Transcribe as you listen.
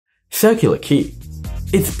Circular Quay.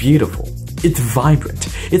 It's beautiful. It's vibrant.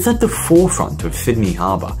 It's at the forefront of Sydney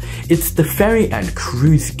Harbour. It's the ferry and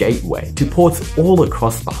cruise gateway to ports all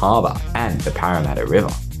across the harbour and the Parramatta River.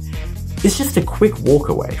 It's just a quick walk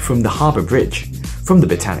away from the Harbour Bridge, from the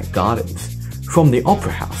Botanic Gardens, from the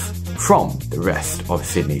Opera House, from the rest of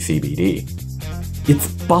Sydney CBD. It's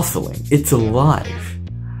bustling, it's alive,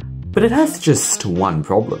 but it has just one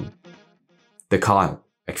problem: the Cahill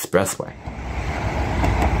Expressway.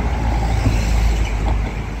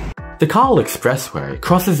 The Cahill Expressway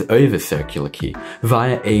crosses over Circular Quay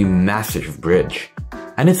via a massive bridge,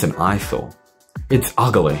 and it's an eyesore. It's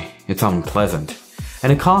ugly, it's unpleasant,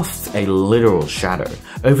 and it casts a literal shadow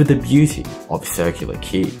over the beauty of Circular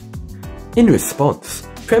Quay. In response,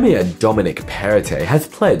 Premier Dominic Perrottet has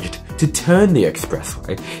pledged to turn the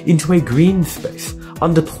expressway into a green space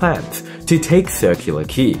under plans to take Circular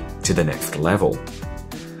Quay to the next level.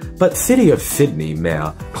 But City of Sydney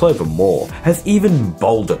Mayor Clover Moore has even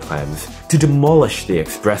bolder plans to demolish the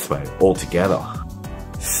expressway altogether.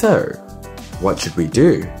 So, what should we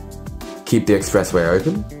do? Keep the expressway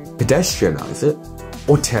open, pedestrianise it,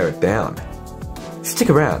 or tear it down?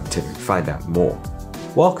 Stick around to find out more.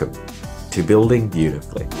 Welcome to Building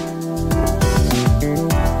Beautifully.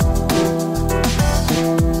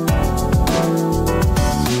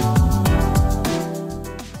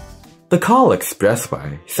 The Cahill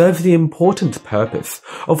Expressway serves the important purpose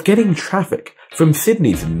of getting traffic from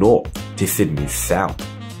Sydney's north to Sydney's south,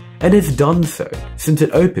 and has done so since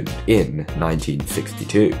it opened in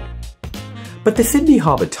 1962. But the Sydney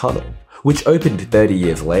Harbour Tunnel, which opened 30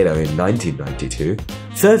 years later in 1992,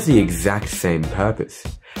 serves the exact same purpose,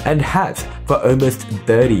 and has for almost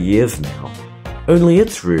 30 years now, only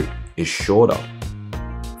its route is shorter.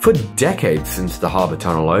 For decades since the Harbour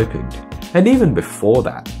Tunnel opened, and even before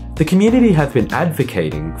that, the community has been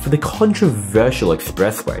advocating for the controversial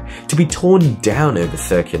expressway to be torn down over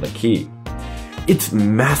Circular Quay. Its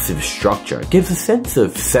massive structure gives a sense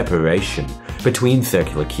of separation between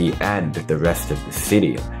Circular Quay and the rest of the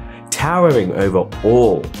city, towering over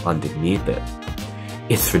all underneath it.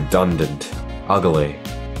 It's redundant, ugly,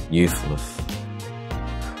 useless.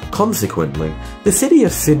 Consequently, the City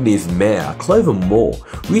of Sydney's Mayor Clover Moore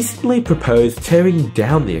recently proposed tearing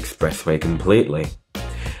down the expressway completely.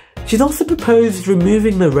 She's also proposed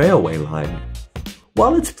removing the railway line.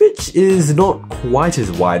 While its bridge is not quite as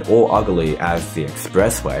wide or ugly as the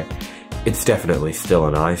expressway, it's definitely still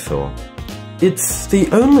an eyesore. It's the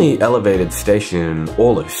only elevated station in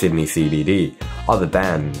all of Sydney CBD, other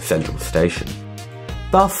than Central Station.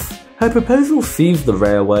 Thus, her proposal sees the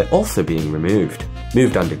railway also being moved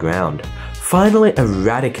underground, finally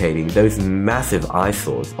eradicating those massive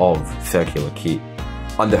eyesores of Circular Quay.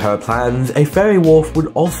 Under her plans, a ferry wharf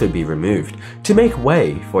would also be removed to make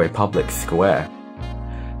way for a public square.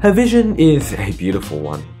 Her vision is a beautiful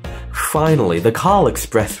one. Finally, the Cahill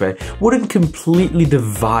Expressway wouldn't completely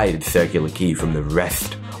divide Circular Quay from the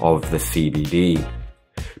rest of the CBD.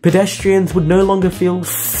 Pedestrians would no longer feel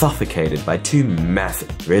suffocated by two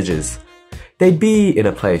massive bridges. They'd be in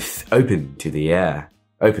a place open to the air,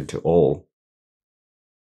 open to all.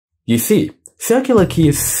 You see, Circular Quay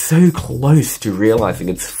is so close to realising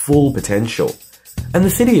its full potential, and the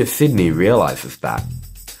City of Sydney realises that.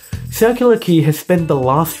 Circular Quay has spent the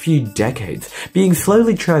last few decades being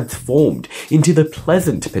slowly transformed into the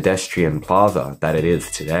pleasant pedestrian plaza that it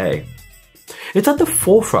is today. It's at the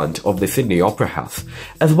forefront of the Sydney Opera House,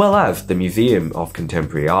 as well as the Museum of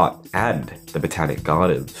Contemporary Art and the Botanic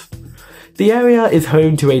Gardens. The area is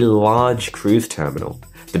home to a large cruise terminal,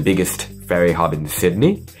 the biggest ferry hub in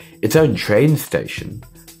Sydney, its own train station,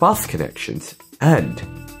 bus connections,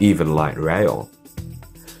 and even light rail.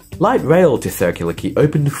 Light rail to Circular Quay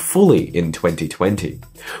opened fully in 2020,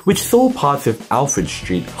 which saw parts of Alfred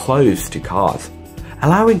Street closed to cars,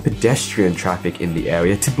 allowing pedestrian traffic in the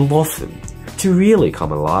area to blossom, to really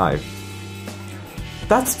come alive.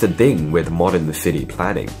 That's the thing with modern city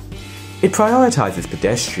planning. It prioritises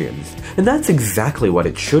pedestrians, and that's exactly what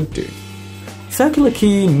it should do. Circular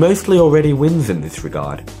Quay mostly already wins in this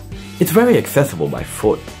regard. It's very accessible by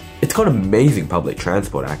foot, it's got amazing public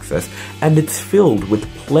transport access, and it's filled with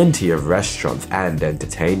plenty of restaurants and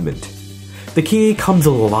entertainment. The quay comes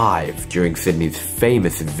alive during Sydney's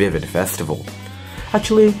famous Vivid Festival.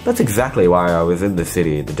 Actually, that's exactly why I was in the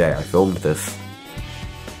city the day I filmed this.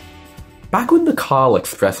 Back when the Cahill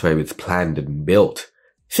Expressway was planned and built,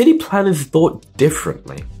 city planners thought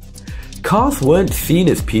differently. Cars weren't seen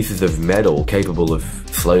as pieces of metal capable of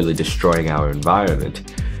slowly destroying our environment,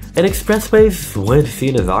 and expressways weren't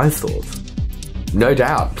seen as eyesores. No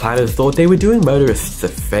doubt, planners thought they were doing motorists a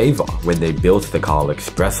favour when they built the Cahill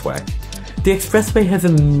Expressway. The expressway has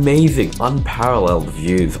amazing, unparalleled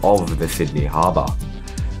views of the Sydney Harbour.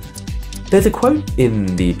 There's a quote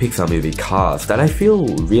in the Pixar movie Cars that I feel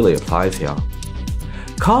really applies here.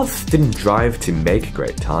 Cars didn't drive to make a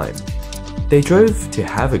great time, they drove to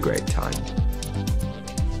have a great time.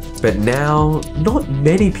 But now, not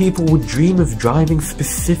many people would dream of driving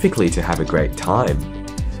specifically to have a great time.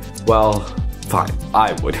 Well, fine,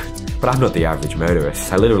 I would, but I'm not the average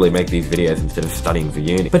motorist. I literally make these videos instead of studying for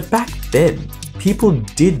uni. But back then, people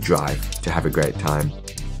did drive to have a great time.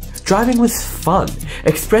 Driving was fun,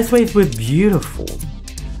 expressways were beautiful,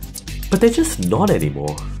 but they're just not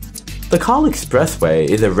anymore. The Cahill Expressway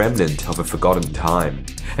is a remnant of a forgotten time,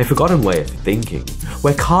 a forgotten way of thinking,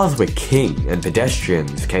 where cars were king and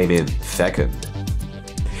pedestrians came in second.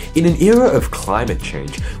 In an era of climate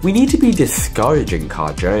change, we need to be discouraging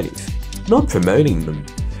car journeys, not promoting them,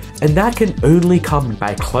 and that can only come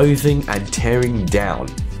by closing and tearing down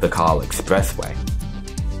the Cahill Expressway.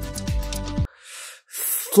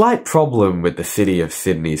 Slight problem with the City of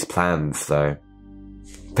Sydney's plans though.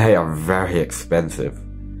 They are very expensive.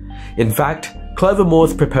 In fact, Clover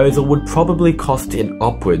Moore's proposal would probably cost in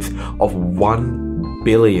upwards of $1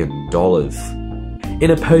 billion.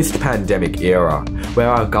 In a post-pandemic era, where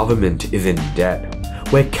our government is in debt,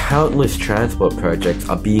 where countless transport projects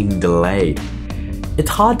are being delayed, it's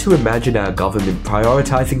hard to imagine our government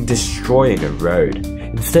prioritizing destroying a road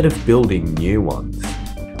instead of building new ones.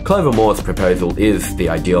 Clover Moore's proposal is the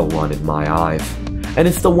ideal one in my eyes, and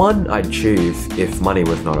it's the one I'd choose if money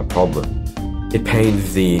was not a problem. It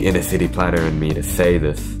pains the inner city planner in me to say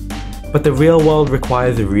this, but the real world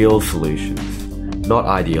requires real solutions, not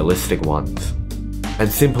idealistic ones. And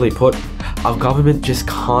simply put, our government just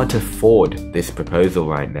can't afford this proposal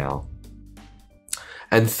right now.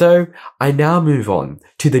 And so, I now move on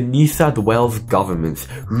to the New South Wales government's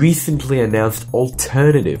recently announced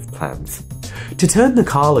alternative plans to turn the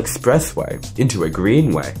Cahill Expressway into a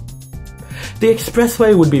greenway. The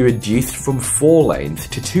expressway would be reduced from 4 lanes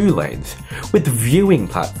to 2 lanes, with viewing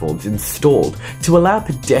platforms installed to allow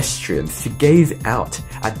pedestrians to gaze out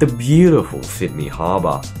at the beautiful Sydney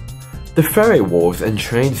Harbour. The ferry wharves and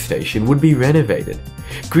train station would be renovated,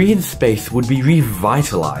 green space would be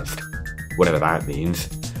revitalised, whatever that means,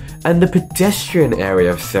 and the pedestrian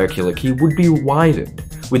area of Circular Quay would be widened,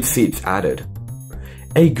 with seats added.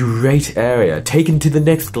 A great area taken to the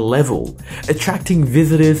next level, attracting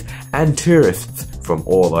visitors and tourists from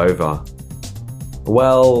all over.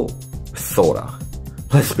 Well, sorta.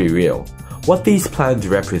 Let's be real, what these plans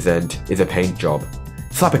represent is a paint job.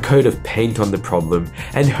 Slap a coat of paint on the problem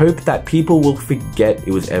and hope that people will forget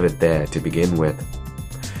it was ever there to begin with.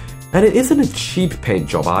 And it isn't a cheap paint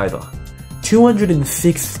job either.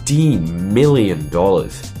 $216 million.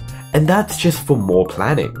 And that's just for more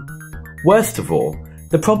planning. Worst of all,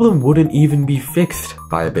 the problem wouldn't even be fixed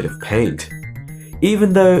by a bit of paint.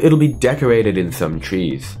 Even though it'll be decorated in some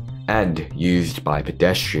trees, and used by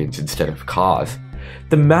pedestrians instead of cars,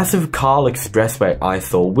 the massive Cahill Expressway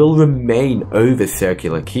eyesore will remain over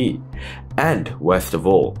Circular Quay. And, worst of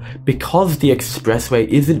all, because the expressway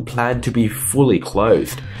isn't planned to be fully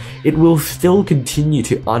closed, it will still continue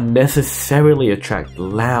to unnecessarily attract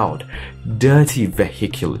loud, dirty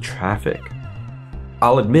vehicular traffic.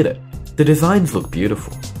 I'll admit it, the designs look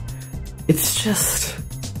beautiful. It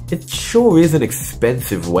sure is an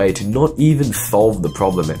expensive way to not even solve the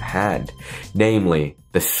problem at hand, namely,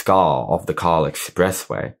 the scar of the Cahill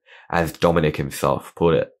Expressway, as Dominic himself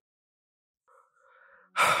put it.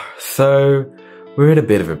 So, we're in a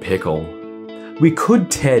bit of a pickle. We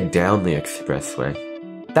could tear down the expressway.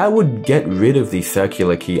 That would get rid of the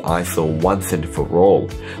Circular Quay eyesore once and for all,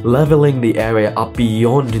 levelling the area up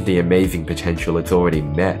beyond the amazing potential it's already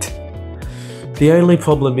met. The only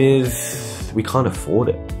problem is, we can't afford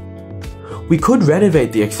it. We could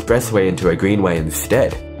renovate the expressway into a greenway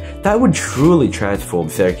instead. That would truly transform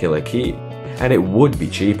Circular Quay, and it would be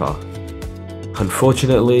cheaper.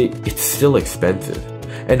 Unfortunately, it's still expensive,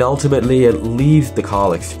 and ultimately it leaves the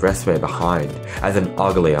Cahill Expressway behind as an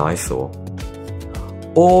ugly eyesore.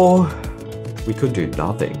 Or we could do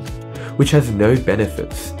nothing, which has no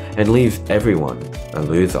benefits and leaves everyone a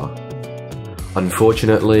loser.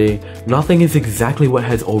 Unfortunately, nothing is exactly what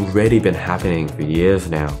has already been happening for years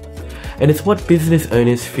now, and it's what business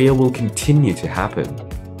owners fear will continue to happen.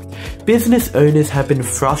 Business owners have been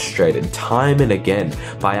frustrated time and again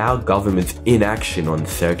by our government's inaction on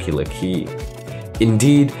Circular Quay.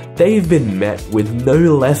 Indeed, they've been met with no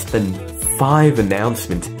less than 5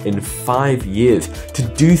 announcements in 5 years to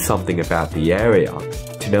do something about the area,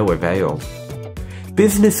 to no avail.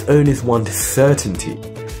 Business owners want certainty,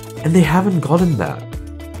 and they haven't gotten that.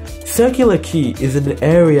 Circular Quay is an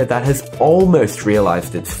area that has almost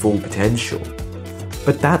realized its full potential.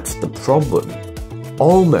 But that's the problem.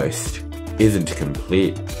 Almost isn't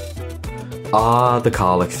complete. The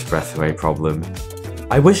Cahill Expressway problem.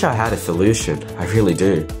 I wish I had a solution, I really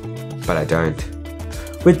do, but I don't.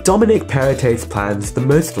 With Dominic Perrottet's plans the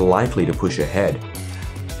most likely to push ahead,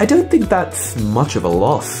 I don't think that's much of a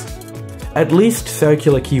loss. At least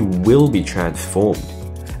Circular Quay will be transformed.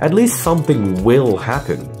 At least something will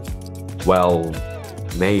happen. Well,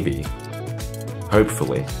 maybe.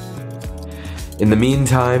 Hopefully. In the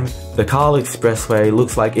meantime, the Cahill Expressway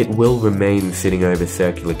looks like it will remain sitting over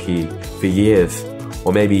Circular Quay for years,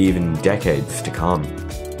 or maybe even decades to come.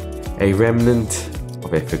 A remnant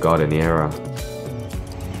of a forgotten era.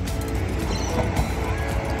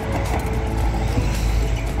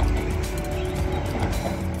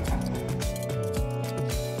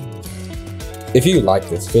 If you like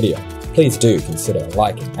this video, please do consider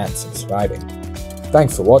liking and subscribing.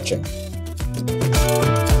 Thanks for watching.